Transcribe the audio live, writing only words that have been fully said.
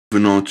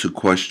Moving on to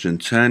question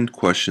 10.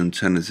 Question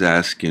 10 is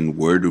asking,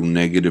 where do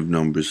negative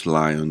numbers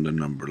lie on the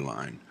number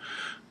line?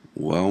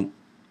 Well,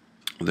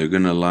 they're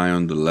going to lie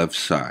on the left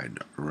side,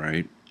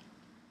 right?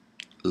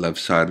 Left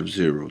side of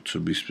 0 to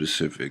be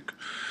specific.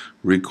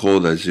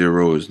 Recall that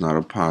 0 is not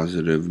a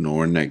positive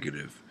nor a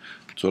negative.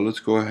 So let's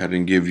go ahead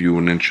and give you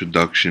an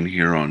introduction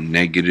here on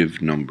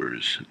negative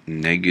numbers.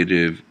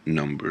 Negative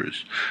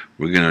numbers.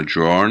 We're going to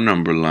draw our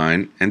number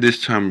line, and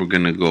this time we're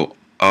going to go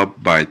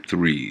up by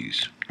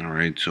threes.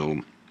 Alright,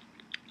 so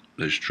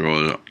let's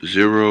draw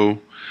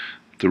 0,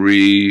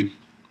 3,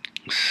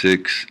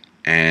 6,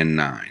 and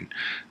 9.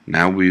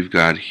 Now we've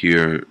got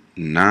here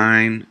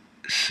 9,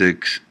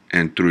 6,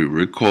 and 3.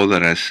 Recall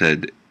that I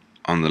said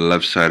on the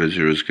left side of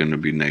 0 is going to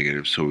be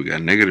negative. So we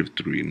got negative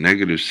 3,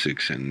 negative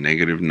 6, and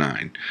negative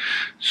 9.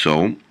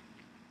 So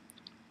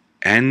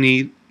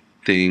any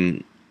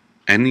integer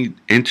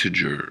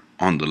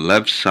on the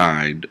left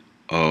side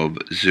of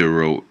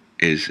 0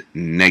 is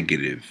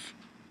negative.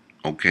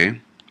 Okay?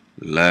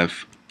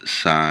 Left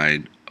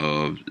side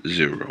of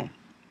 0.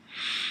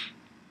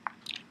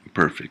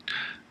 Perfect.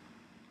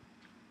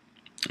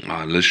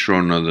 Let's draw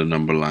another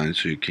number line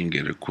so you can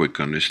get a quick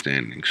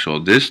understanding. So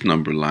this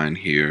number line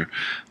here,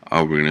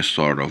 we're going to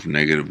start off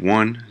negative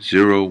 1,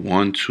 0,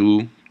 1,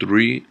 2,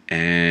 3,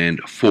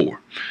 and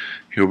 4.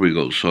 Here we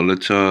go. So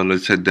let's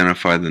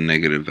identify the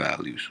negative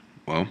values.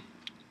 Well,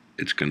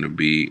 it's going to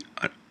be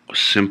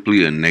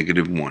simply a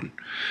negative 1,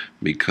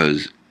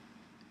 because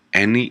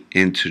any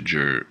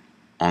integer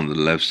on the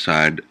left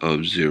side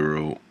of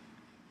 0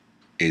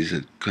 is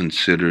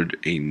considered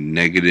a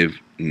negative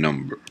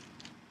number.